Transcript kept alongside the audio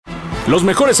Los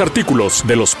mejores artículos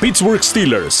de los Pittsburgh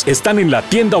Steelers están en la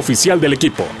tienda oficial del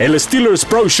equipo, el Steelers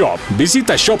Pro Shop.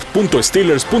 Visita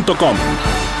shop.steelers.com.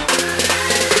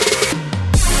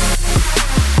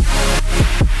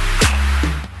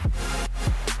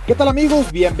 ¿Qué tal,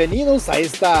 amigos? Bienvenidos a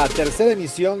esta tercera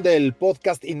emisión del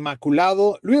podcast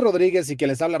Inmaculado. Luis Rodríguez y que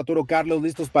les habla Arturo Carlos,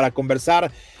 listos para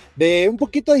conversar de un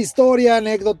poquito de historia,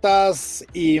 anécdotas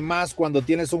y más cuando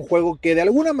tienes un juego que de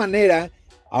alguna manera,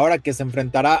 ahora que se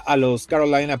enfrentará a los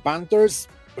Carolina Panthers,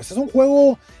 pues es un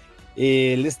juego,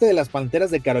 el de las Panteras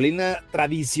de Carolina,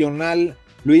 tradicional.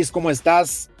 Luis, ¿cómo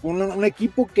estás? Un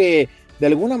equipo que de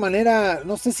alguna manera,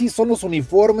 no sé si son los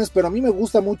uniformes, pero a mí me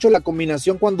gusta mucho la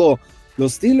combinación cuando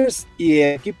los Steelers y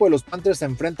el equipo de los Panthers se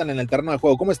enfrentan en el terreno de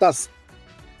juego. ¿Cómo estás?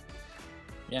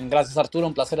 Bien, gracias Arturo,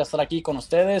 un placer estar aquí con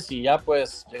ustedes y ya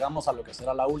pues llegamos a lo que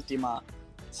será la última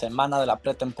semana de la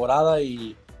pretemporada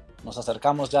y nos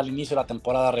acercamos ya al inicio de la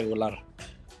temporada regular.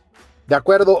 De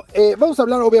acuerdo, vamos a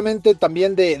hablar obviamente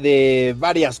también de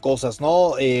varias cosas,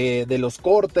 ¿no? De los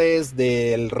cortes,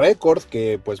 del récord,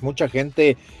 que pues mucha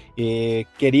gente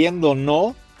queriendo o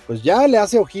no, pues ya le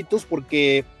hace ojitos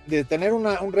porque de tener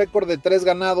un récord de 3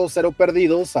 ganados, 0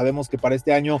 perdidos, sabemos que para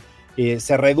este año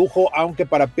se redujo, aunque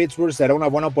para Pittsburgh será una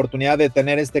buena oportunidad de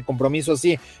tener este compromiso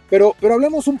así, pero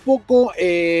hablemos un poco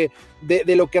de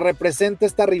lo que representa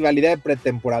esta rivalidad de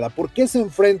pretemporada. ¿Por qué se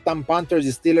enfrentan Panthers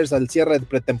y Steelers al cierre de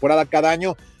pretemporada cada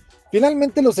año?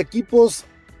 Finalmente los equipos,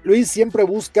 Luis, siempre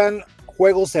buscan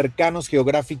juegos cercanos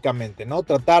geográficamente, ¿no?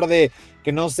 Tratar de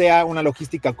que no sea una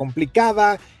logística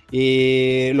complicada.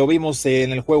 Lo vimos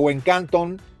en el juego en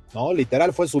Canton, ¿no?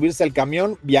 Literal fue subirse al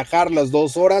camión, viajar las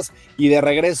 2 horas y de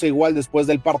regreso igual después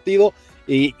del partido,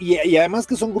 y además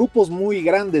que son grupos muy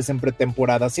grandes en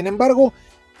pretemporada. Sin embargo,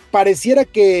 pareciera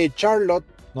que Charlotte,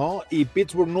 ¿no? y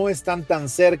Pittsburgh no están tan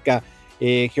cerca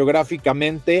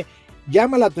geográficamente.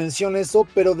 Llama la atención eso,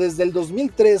 pero desde el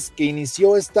 2003 que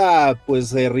inició esta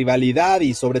pues rivalidad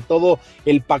y sobre todo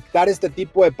el pactar este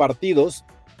tipo de partidos,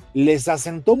 les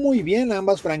asentó muy bien a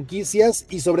ambas franquicias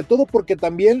y sobre todo porque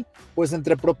también pues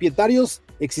entre propietarios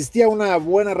existía una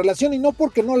buena relación, y no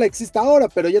porque no la exista ahora,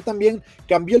 pero ya también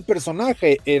cambió el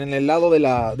personaje en el lado de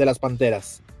las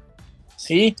Panteras.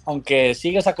 Sí, aunque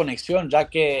sigue esa conexión, ya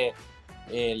que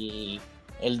el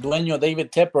dueño David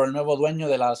Tepper, el nuevo dueño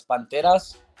de las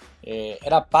Panteras,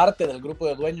 era parte del grupo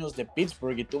de dueños de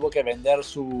Pittsburgh y tuvo que vender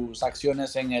sus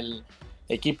acciones en el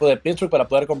equipo de Pittsburgh para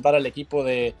poder comprar el equipo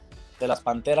de las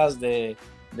Panteras de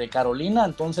Carolina.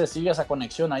 Entonces sigue esa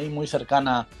conexión ahí muy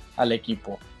cercana al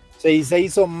equipo. Sí, se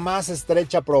hizo más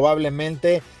estrecha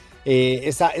probablemente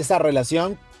esa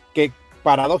relación que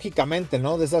paradójicamente,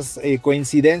 ¿no? De esas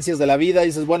coincidencias de la vida,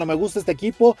 dices, bueno, me gusta este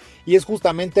equipo y es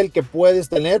justamente el que puedes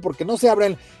tener, porque no se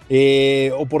abren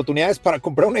oportunidades para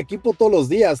comprar un equipo todos los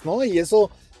días, ¿no? Y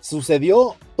eso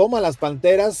sucedió, toma las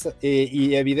Panteras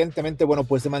y evidentemente, bueno,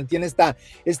 pues se mantiene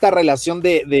esta relación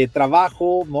de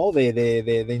trabajo, ¿no?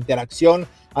 De interacción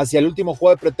hacia el último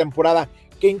juego de pretemporada,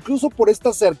 que incluso por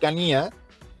esta cercanía,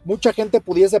 mucha gente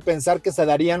pudiese pensar que se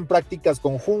darían prácticas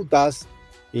conjuntas,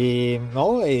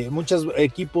 ¿no? Muchos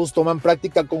equipos toman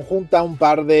práctica conjunta, un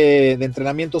par de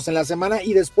entrenamientos en la semana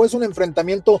y después un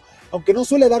enfrentamiento, aunque no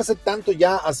suele darse tanto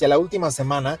ya hacia la última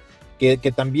semana,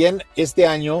 que también este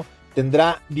año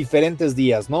tendrá diferentes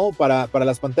días, ¿no? Para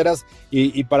las Panteras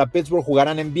y para Pittsburgh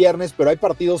jugarán en viernes, pero hay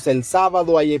partidos el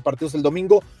sábado, hay partidos el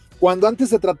domingo, cuando antes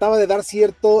se trataba de dar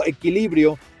cierto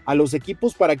equilibrio a los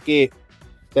equipos para que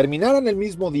terminaran el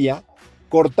mismo día,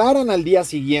 cortaran al día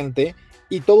siguiente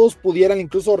y todos pudieran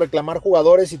incluso reclamar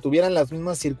jugadores y tuvieran las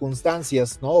mismas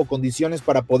circunstancias, ¿no? O condiciones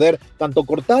para poder tanto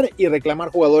cortar y reclamar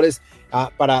jugadores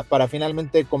para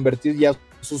finalmente convertir ya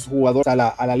sus jugadores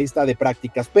a la lista de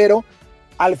prácticas. Pero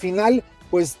al final,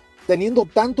 pues teniendo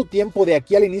tanto tiempo de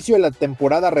aquí al inicio de la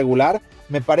temporada regular,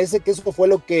 me parece que eso fue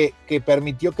lo que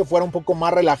permitió que fuera un poco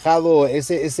más relajado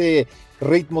ese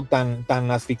ritmo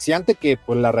tan asfixiante que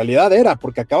pues la realidad era,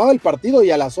 porque acababa el partido y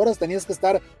a las horas tenías que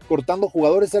estar cortando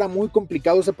jugadores. Era muy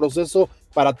complicado ese proceso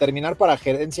para terminar para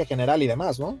gerencia general y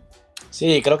demás, ¿no?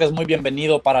 Sí, creo que es muy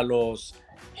bienvenido para los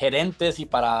gerentes y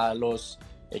para los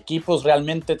equipos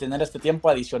realmente tener este tiempo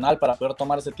adicional para poder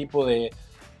tomar ese tipo de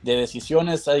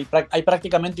decisiones. Hay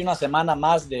prácticamente una semana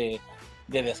más de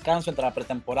descanso entre la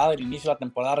pretemporada y el inicio de la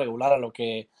temporada regular a lo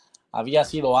que había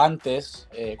sido antes,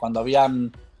 cuando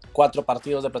habían 4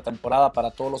 partidos de pretemporada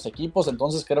para todos los equipos.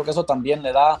 Entonces creo que eso también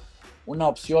le da una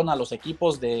opción a los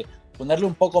equipos de ponerle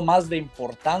un poco más de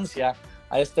importancia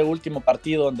a este último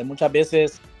partido, donde muchas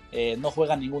veces no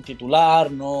juega ningún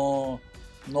titular, no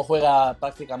juega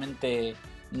prácticamente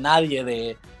nadie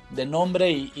de nombre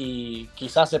y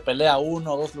quizás se pelea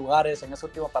 1 o 2 lugares en ese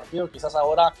último partido. Quizás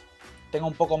ahora tenga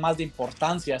un poco más de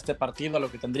importancia este partido a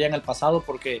lo que tendría en el pasado,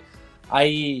 porque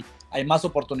hay más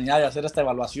oportunidad de hacer esta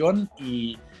evaluación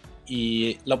y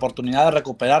la oportunidad de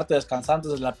recuperarte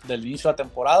descansando desde del inicio de la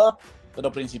temporada,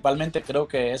 pero principalmente creo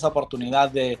que esa oportunidad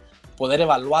de poder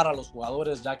evaluar a los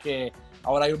jugadores, ya que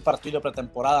ahora hay un partido de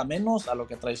pretemporada menos a lo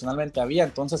que tradicionalmente había,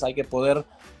 entonces hay que poder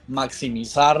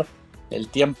maximizar el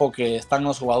tiempo que están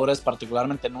los jugadores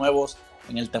particularmente nuevos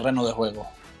en el terreno de juego.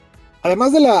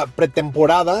 Además de la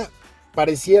pretemporada,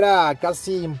 pareciera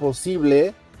casi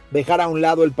imposible dejar a un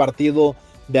lado el partido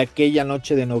de aquella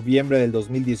noche de noviembre del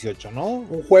 2018, ¿no?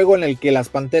 Un juego en el que las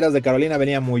Panteras de Carolina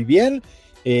venían muy bien,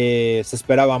 se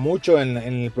esperaba mucho en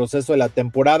el proceso de la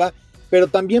temporada, pero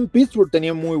también Pittsburgh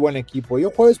tenía un muy buen equipo, y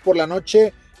un jueves por la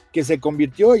noche que se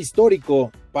convirtió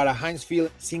histórico para Heinz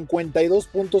Field. 52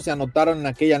 puntos se anotaron en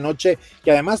aquella noche,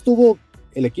 que además tuvo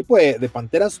el equipo de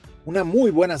Panteras una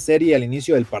muy buena serie al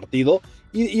inicio del partido,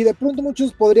 y de pronto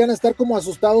muchos podrían estar como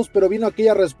asustados, pero vino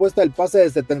aquella respuesta del pase de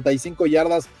 75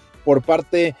 yardas por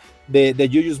parte de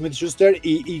Juju Smith-Schuster,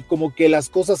 y como que las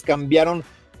cosas cambiaron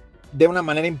de una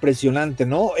manera impresionante,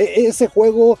 ¿no? Ese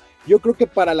juego, yo creo que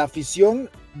para la afición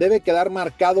debe quedar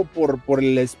marcado por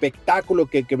el espectáculo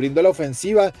que brindó la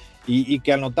ofensiva, y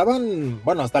que anotaban,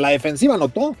 bueno, hasta la defensiva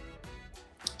anotó.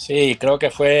 Sí, creo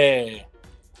que fue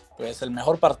pues el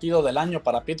mejor partido del año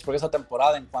para Pittsburgh esa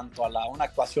temporada en cuanto a una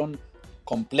actuación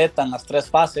completa en las 3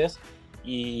 fases,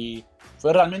 y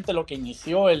fue realmente lo que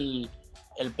inició el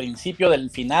principio del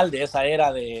final de esa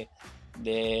era de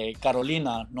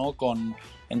Carolina, ¿no? Con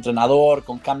entrenador,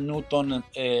 con Cam Newton,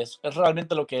 es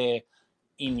realmente lo que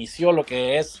inició lo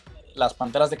que es las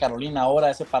Panteras de Carolina.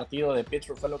 Ahora ese partido de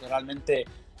Pittsburgh fue lo que realmente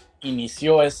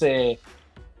inició ese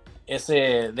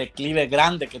declive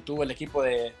grande que tuvo el equipo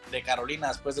de Carolina.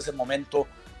 Después de ese momento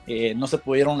no se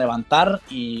pudieron levantar,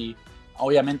 y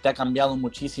obviamente ha cambiado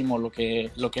muchísimo lo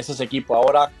que es ese equipo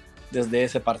ahora desde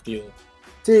ese partido.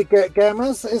 Sí, que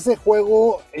además ese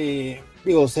juego,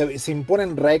 se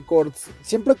imponen récords.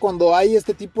 Siempre cuando hay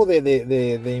este tipo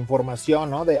de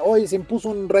información, ¿no? De hoy se impuso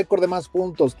un récord de más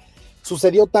puntos,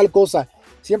 sucedió tal cosa,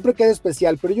 siempre queda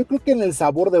especial, pero yo creo que en el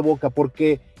sabor de boca,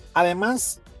 porque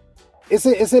además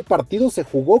ese partido se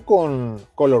jugó con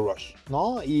Color Rush,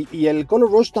 ¿no? Y el Color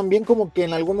Rush también como que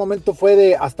en algún momento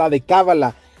fue hasta de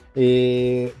cábala,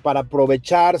 para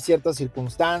aprovechar ciertas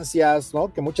circunstancias,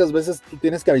 ¿no? Que muchas veces tú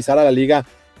tienes que avisar a la liga,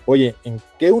 oye, ¿en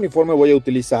qué uniforme voy a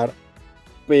utilizar?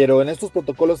 Pero en estos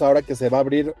protocolos, ahora que se va a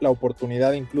abrir la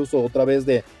oportunidad incluso otra vez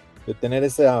de tener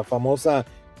esa famosa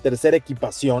tercera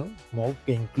equipación, ¿no?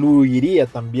 Que incluiría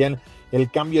también el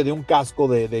cambio de un casco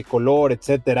de color,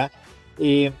 etcétera.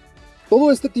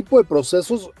 Todo este tipo de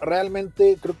procesos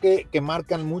realmente creo que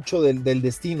marcan mucho del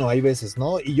destino, hay veces,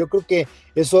 ¿no? Y yo creo que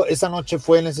esa noche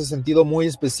fue en ese sentido muy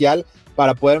especial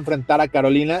para poder enfrentar a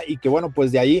Carolina, y que bueno,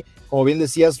 pues de ahí, como bien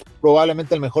decías,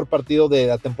 probablemente el mejor partido de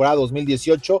la temporada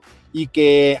 2018, y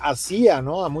que hacía,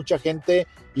 ¿no?, a mucha gente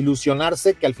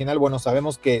ilusionarse, que al final, bueno,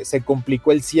 sabemos que se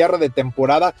complicó el cierre de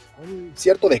temporada, un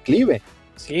cierto declive.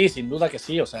 Sí, sin duda que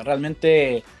sí, o sea,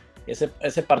 realmente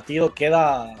ese partido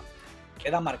queda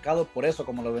marcado por eso,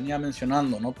 como lo venía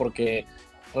mencionando, ¿no? Porque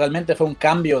realmente fue un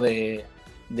cambio de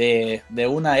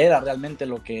una era, realmente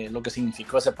lo que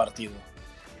significó ese partido.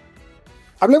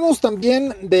 Hablemos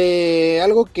también de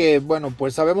algo que, bueno,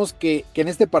 pues sabemos que en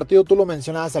este partido, tú lo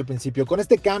mencionabas al principio, con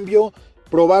este cambio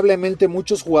probablemente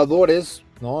muchos jugadores,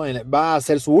 ¿no?, va a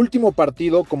ser su último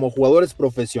partido como jugadores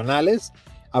profesionales.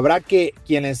 Habrá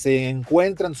quienes se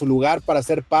encuentran su lugar para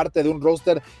ser parte de un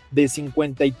roster de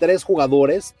 53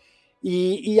 jugadores,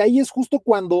 y ahí es justo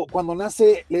cuando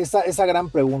nace esa gran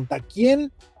pregunta: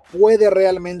 ¿quién puede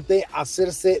realmente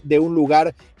hacerse de un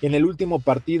lugar en el último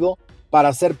partido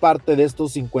para ser parte de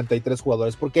estos 53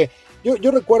 jugadores? Porque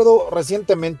yo recuerdo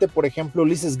recientemente, por ejemplo,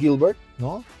 Ulysses Gilbert,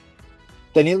 ¿no?,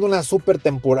 teniendo una super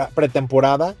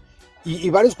pretemporada, y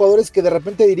varios jugadores que de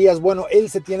repente dirías, bueno, él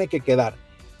se tiene que quedar.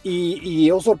 Y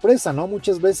oh sorpresa, ¿no?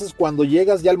 Muchas veces cuando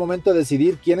llegas ya al momento de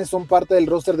decidir quiénes son parte del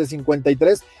roster de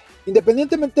 53,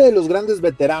 independientemente de los grandes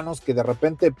veteranos, que de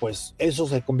repente pues eso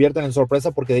se convierte en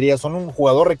sorpresa, porque dirías, es un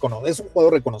jugador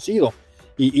reconocido,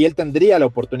 y él tendría la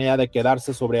oportunidad de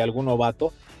quedarse sobre algún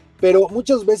novato, pero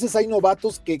muchas veces hay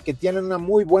novatos que tienen una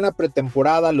muy buena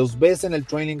pretemporada, los ves en el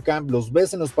training camp, los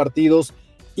ves en los partidos,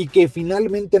 y que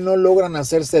finalmente no logran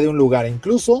hacerse de un lugar,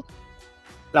 incluso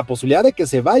la posibilidad de que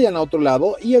se vayan a otro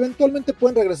lado, y eventualmente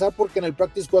pueden regresar, porque en el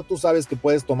practice squad tú sabes que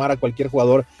puedes tomar a cualquier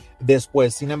jugador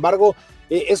después. Sin embargo,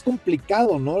 es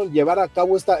complicado, ¿no?, llevar a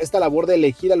cabo esta labor de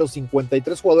elegir a los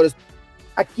 53 jugadores.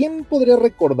 ¿A quién podría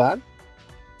recordar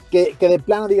que de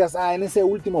plano digas, en ese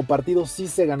último partido sí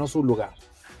se ganó su lugar?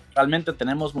 Realmente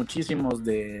tenemos muchísimos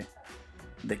de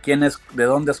de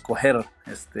dónde escoger.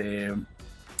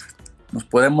 Nos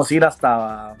podemos ir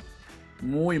hasta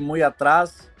muy, muy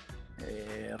atrás.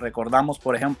 Recordamos,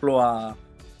 por ejemplo, a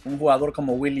un jugador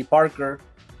como Willie Parker,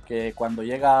 que cuando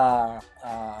llega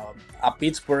a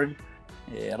Pittsburgh,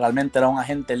 realmente era un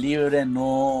agente libre,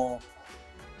 no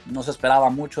se esperaba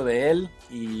mucho de él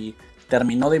y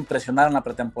terminó de impresionar en la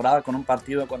pretemporada con un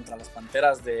partido contra las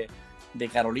Panteras de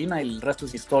Carolina, y el resto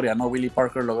es historia, ¿no? Willie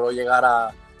Parker logró llegar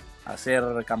a ser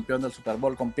campeón del Super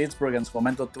Bowl con Pittsburgh. En su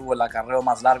momento tuvo el acarreo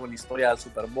más largo en la historia del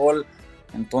Super Bowl.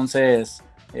 Entonces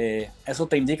eso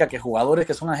te indica que jugadores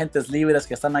que son agentes libres,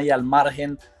 que están ahí al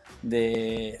margen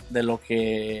de lo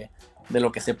que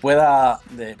se pueda,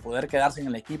 de poder quedarse en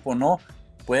el equipo, no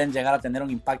pueden llegar a tener un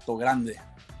impacto grande.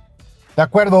 De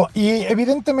acuerdo, y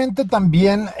evidentemente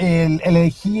también el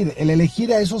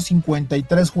elegir a esos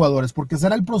 53 jugadores, porque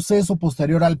será el proceso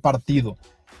posterior al partido.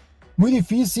 Muy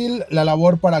difícil la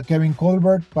labor para Kevin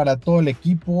Colbert, para todo el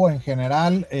equipo en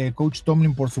general, Coach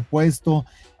Tomlin por supuesto,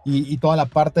 y toda la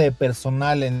parte de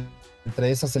personal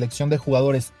entre esa selección de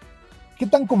jugadores. ¿Qué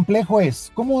tan complejo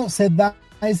es? ¿Cómo se da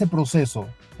ese proceso?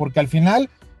 Porque al final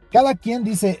cada quien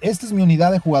dice, esta es mi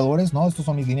unidad de jugadores, ¿no? Estos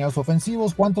son mis lineados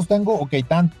ofensivos, ¿cuántos tengo? Ok,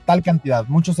 tal cantidad.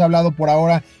 Mucho se ha hablado por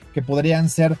ahora que podrían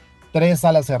ser 3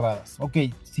 alas cerradas. Ok,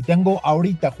 si tengo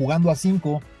ahorita jugando a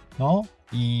 5, ¿no?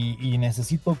 Y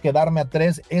necesito quedarme a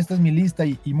 3, esta es mi lista,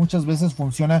 y muchas veces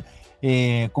funciona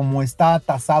como está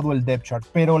tasado el depth chart.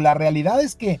 Pero la realidad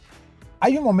es que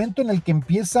hay un momento en el que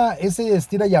empieza ese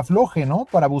estira y afloje, ¿no?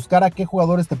 Para buscar a qué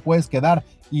jugadores te puedes quedar.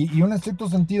 Y un estricto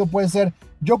sentido puede ser,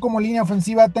 yo como línea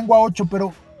ofensiva tengo a 8,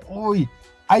 pero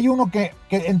hay uno que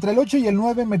entre el 8 y el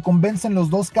 9 me convencen los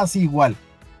dos casi igual.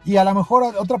 Y a lo mejor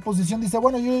otra posición dice,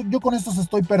 bueno, yo con estos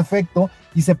estoy perfecto,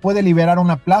 y se puede liberar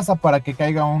una plaza para que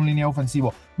caiga un línea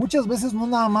ofensivo. Muchas veces no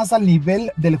nada más al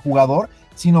nivel del jugador,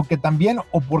 sino que también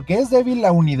o porque es débil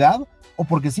la unidad, o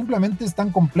porque simplemente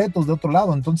están completos de otro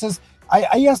lado. Entonces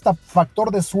hay hasta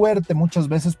factor de suerte muchas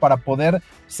veces para poder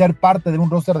ser parte de un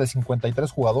roster de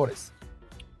 53 jugadores.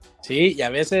 Sí, y a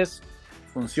veces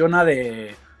funciona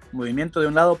de movimiento de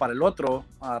un lado para el otro.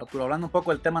 Arturo, hablando un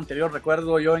poco del tema anterior,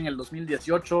 recuerdo yo en el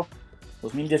 2018,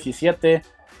 2017,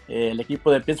 el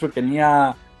equipo de Pittsburgh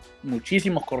tenía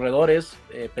muchísimos corredores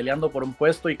peleando por un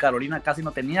puesto, y Carolina casi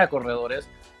no tenía corredores.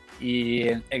 Y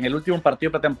en el último partido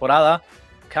de pretemporada,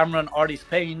 Cameron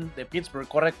Artis-Payne de Pittsburgh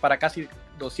corre para casi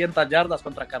 200 yardas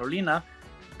contra Carolina.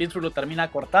 Pittsburgh lo termina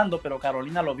cortando, pero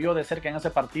Carolina lo vio de cerca en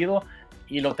ese partido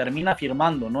y lo termina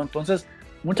firmando, ¿no? Entonces,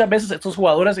 muchas veces estos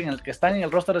jugadores que están en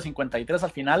el roster de 53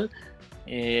 al final,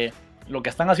 lo que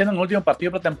están haciendo en el último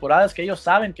partido de pretemporada es que ellos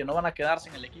saben que no van a quedarse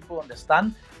en el equipo donde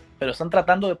están, pero están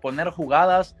tratando de poner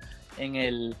jugadas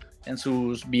en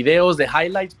sus videos de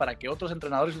highlights para que otros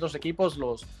entrenadores y otros equipos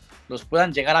los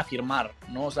puedan llegar a firmar,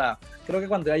 ¿no? O sea, creo que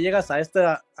cuando ya llegas a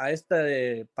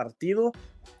este partido,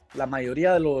 la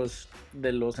mayoría de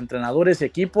los entrenadores y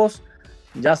equipos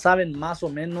ya saben más o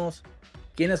menos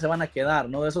quiénes se van a quedar,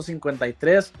 ¿no? De esos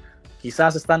 53,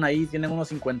 quizás están ahí, tienen unos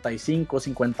 55,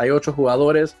 58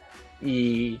 jugadores,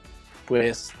 y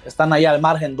pues están ahí al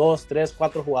margen 2, 3,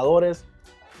 4 jugadores,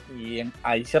 y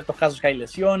hay ciertos casos que hay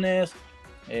lesiones,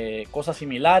 cosas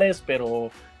similares,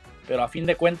 pero a fin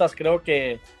de cuentas creo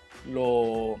que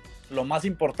lo más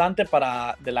importante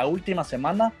de la última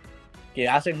semana que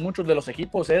hacen muchos de los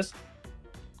equipos es,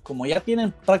 como ya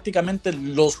tienen prácticamente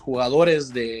los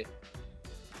jugadores de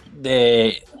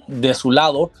su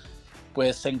lado,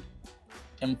 pues se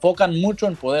enfocan mucho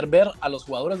en poder ver a los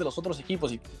jugadores de los otros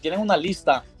equipos, y tienen una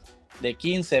lista de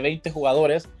 15, 20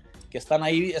 jugadores que están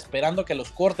ahí esperando que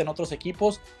los corten otros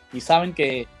equipos, y saben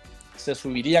que se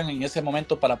subirían en ese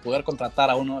momento para poder contratar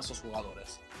a uno de esos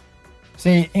jugadores.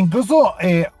 Sí, incluso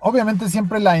obviamente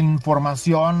siempre la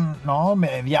información, ¿no?,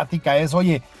 mediática es,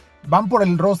 oye, van por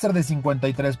el roster de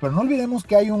 53, pero no olvidemos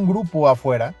que hay un grupo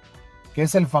afuera, que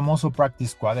es el famoso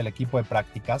Practice Squad, el equipo de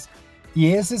prácticas,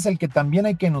 y ese es el que también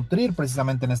hay que nutrir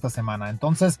precisamente en esta semana.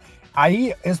 Entonces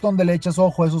ahí es donde le echas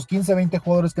ojo a esos 15, 20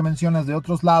 jugadores que mencionas de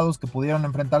otros lados que pudieron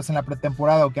enfrentarse en la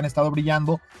pretemporada o que han estado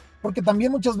brillando, porque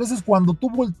también muchas veces cuando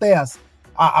tú volteas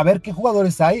a ver qué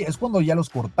jugadores hay, es cuando ya los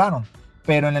cortaron.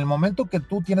 Pero en el momento que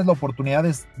tú tienes la oportunidad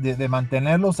de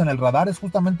mantenerlos en el radar, es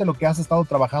justamente lo que has estado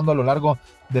trabajando a lo largo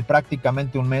de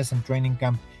prácticamente un mes en training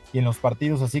camp y en los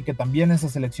partidos. Así que también esa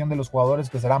selección de los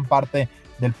jugadores que serán parte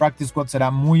del Practice Squad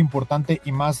será muy importante,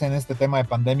 y más en este tema de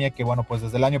pandemia que, bueno, pues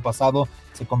desde el año pasado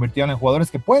se convirtieron en jugadores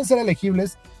que pueden ser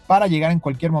elegibles para llegar en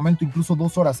cualquier momento, incluso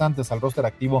 2 horas antes al roster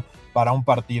activo para un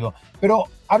partido. Pero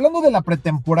hablando de la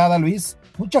pretemporada, Luis,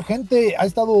 mucha gente ha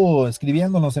estado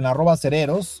escribiéndonos en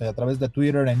 @cereros, a través de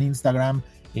Twitter, en Instagram,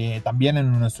 también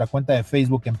en nuestra cuenta de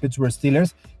Facebook en Pittsburgh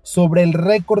Steelers, sobre el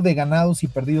récord de ganados y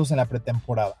perdidos en la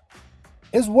pretemporada.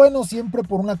 Es bueno siempre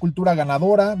por una cultura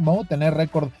ganadora, ¿no? Tener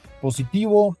récord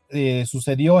positivo.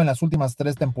 Sucedió en las últimas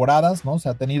 3 temporadas, ¿no? Se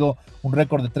ha tenido un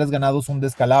récord de 3 ganados, un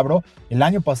descalabro. El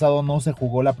año pasado no se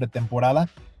jugó la pretemporada,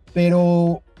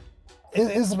 pero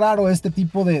es raro este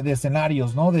tipo de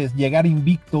escenarios, ¿no? De llegar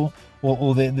invicto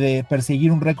o de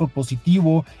perseguir un récord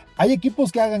positivo. Hay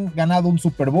equipos que han ganado un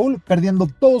Super Bowl perdiendo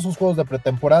todos sus juegos de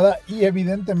pretemporada y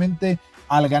evidentemente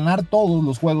al ganar todos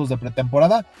los juegos de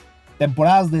pretemporada,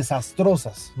 temporadas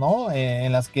desastrosas, ¿no?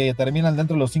 En las que terminan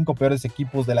dentro de los 5 peores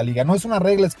equipos de la liga. No es una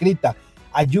regla escrita,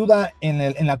 ayuda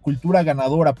en la cultura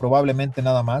ganadora probablemente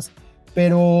nada más,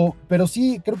 pero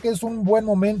sí creo que es un buen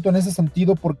momento en ese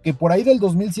sentido, porque por ahí del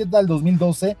 2007 al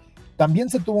 2012 también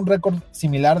se tuvo un récord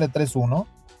similar de 3-1.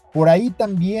 Por ahí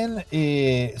también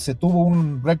se tuvo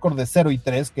un récord de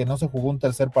 0-3, que no se jugó un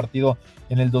tercer partido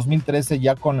en el 2013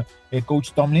 ya con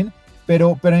Coach Tomlin.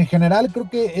 Pero en general creo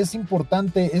que es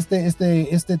importante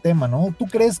este tema, ¿no? ¿Tú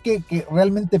crees que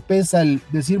realmente pesa el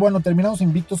decir, bueno, terminamos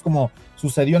invictos como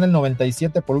sucedió en el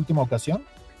 97 por última ocasión?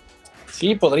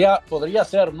 Sí, podría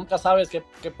ser. Nunca sabes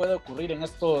qué puede ocurrir en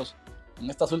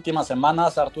estas últimas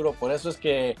semanas, Arturo. Por eso es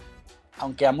que,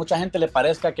 aunque a mucha gente le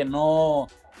parezca que no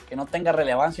tenga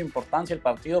relevancia e importancia el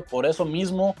partido, por eso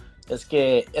mismo es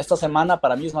que esta semana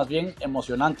para mí es más bien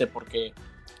emocionante, porque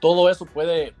todo eso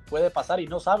puede pasar y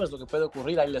no sabes lo que puede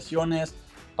ocurrir. Hay lesiones,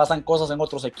 pasan cosas en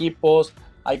otros equipos,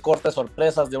 hay cortes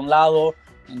sorpresas de un lado.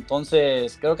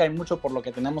 Entonces creo que hay mucho por lo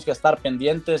que tenemos que estar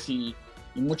pendientes y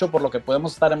mucho por lo que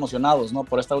podemos estar emocionados, ¿no?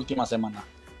 Por esta última semana.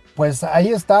 Pues ahí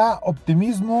está,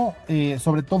 optimismo,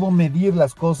 sobre todo medir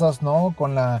las cosas, ¿no?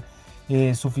 Con la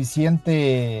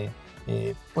suficiente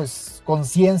pues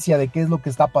conciencia de qué es lo que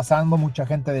está pasando. Mucha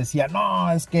gente decía, no,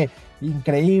 es que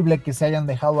increíble que se hayan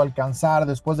dejado alcanzar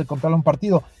después de controlar un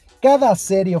partido. Cada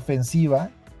serie ofensiva,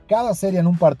 cada serie en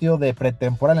un partido de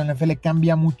pretemporada en la NFL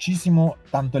cambia muchísimo,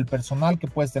 tanto el personal que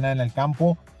puedes tener en el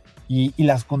campo y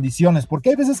las condiciones,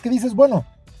 porque hay veces que dices, bueno,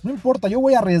 no importa, yo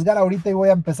voy a arriesgar ahorita y voy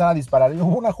a empezar a disparar.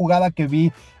 Hubo una jugada que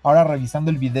vi ahora revisando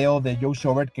el video de Joe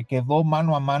Schobert que quedó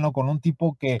mano a mano con un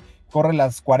tipo que corre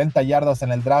las 40 yardas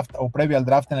en el draft o previo al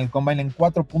draft en el combine en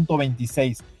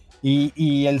 4.26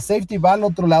 y el safety va al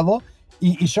otro lado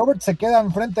y Schobert se queda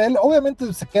enfrente de él.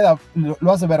 Obviamente se queda,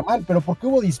 lo hace ver mal, pero porque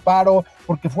hubo disparo,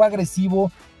 porque fue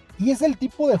agresivo. Y es el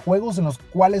tipo de juegos en los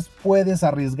cuales puedes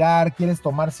arriesgar, quieres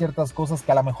tomar ciertas cosas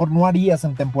que a lo mejor no harías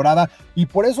en temporada, y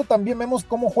por eso también vemos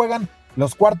cómo juegan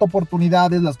las cuartas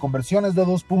oportunidades, las conversiones de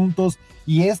 2 puntos,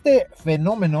 y este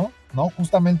fenómeno, ¿no?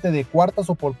 Justamente de cuartas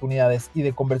oportunidades y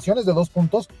de conversiones de 2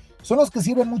 puntos, son los que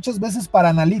sirven muchas veces para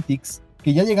analytics,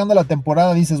 que ya llegando a la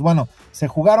temporada dices, bueno, se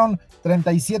jugaron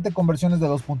 37 conversiones de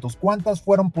 2 puntos, ¿cuántas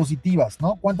fueron positivas,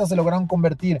 no? ¿Cuántas se lograron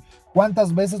convertir?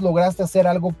 ¿Cuántas veces lograste hacer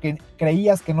algo que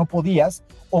creías que no podías?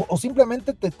 O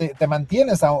simplemente te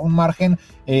mantienes a un margen,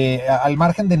 al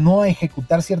margen de no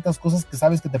ejecutar ciertas cosas que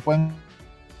sabes que te pueden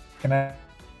generar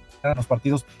en los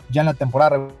partidos ya en la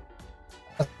temporada,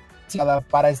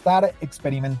 para estar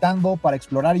experimentando, para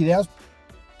explorar ideas.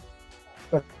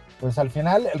 Pues al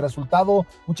final el resultado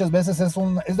muchas veces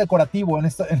es decorativo en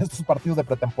estos partidos de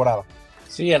pretemporada.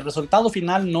 Sí, el resultado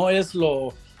final no es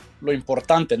lo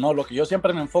importante, ¿no? Lo que yo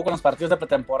siempre me enfoco en los partidos de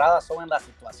pretemporada son en las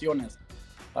situaciones,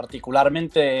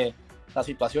 particularmente las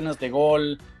situaciones de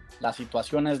gol, las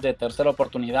situaciones de tercera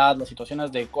oportunidad, las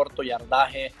situaciones de corto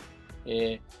yardaje.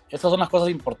 Estas son las cosas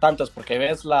importantes porque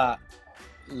ves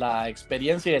la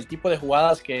experiencia y el tipo de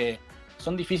jugadas que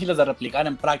son difíciles de replicar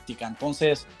en práctica.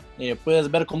 Entonces puedes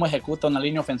ver cómo ejecuta una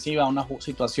línea ofensiva una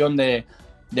situación de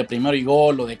primero y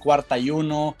gol o de 4ª y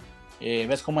 1.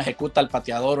 Ves cómo ejecuta el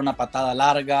pateador una patada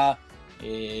larga.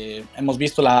 Hemos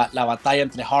visto la batalla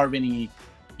entre Harvin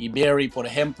y Berry, por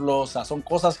ejemplo. O sea, son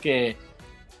cosas que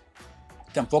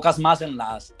te enfocas más en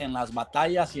las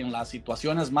batallas y en las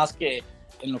situaciones más que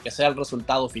en lo que sea el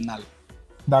resultado final.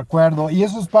 De acuerdo, y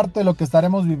eso es parte de lo que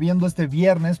estaremos viviendo este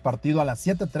viernes, partido a las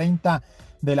 7:30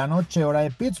 de la noche, hora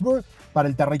de Pittsburgh, para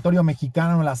el territorio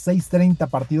mexicano a las 6:30,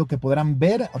 partido que podrán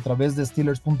ver a través de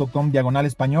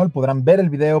Steelers.com/español, podrán ver el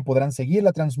video, podrán seguir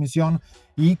la transmisión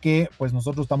y que pues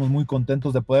nosotros estamos muy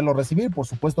contentos de poderlo recibir, por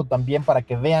supuesto también para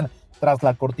que vean tras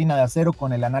la cortina de acero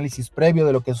con el análisis previo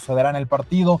de lo que sucederá en el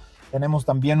partido. Tenemos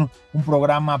también un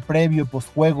programa previo y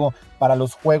postjuego para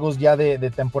los juegos ya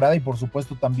de temporada y por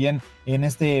supuesto también en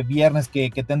este viernes que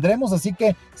tendremos, así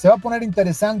que se va a poner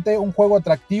interesante, un juego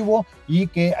atractivo y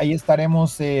que ahí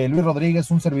estaremos Luis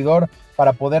Rodríguez, un servidor,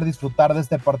 para poder disfrutar de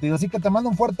este partido. Así que te mando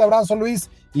un fuerte abrazo, Luis,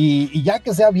 y ya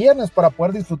que sea viernes para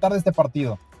poder disfrutar de este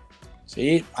partido.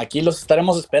 Sí, aquí los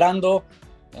estaremos esperando.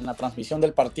 en la transmisión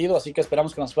del partido, así que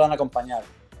esperamos que nos puedan acompañar.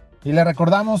 Y le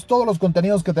recordamos todos los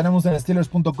contenidos que tenemos en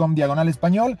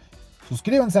Steelers.com/español.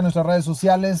 Suscríbanse a nuestras redes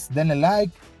sociales, denle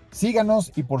like,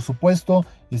 síganos y por supuesto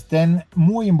estén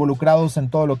muy involucrados en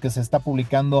todo lo que se está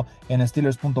publicando en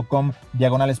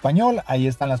Steelers.com/español. Ahí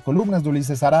están las columnas de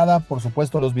Ulises Arada, por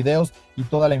supuesto los videos y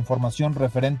toda la información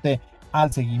referente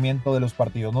al seguimiento de los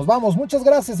partidos. Nos vamos, muchas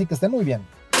gracias y que estén muy bien.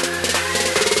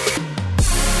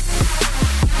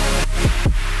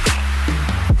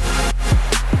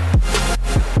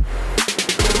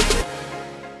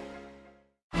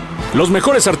 Los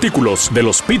mejores artículos de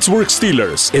los Pittsburgh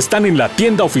Steelers están en la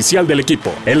tienda oficial del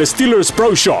equipo, el Steelers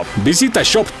Pro Shop. Visita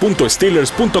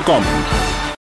shop.steelers.com.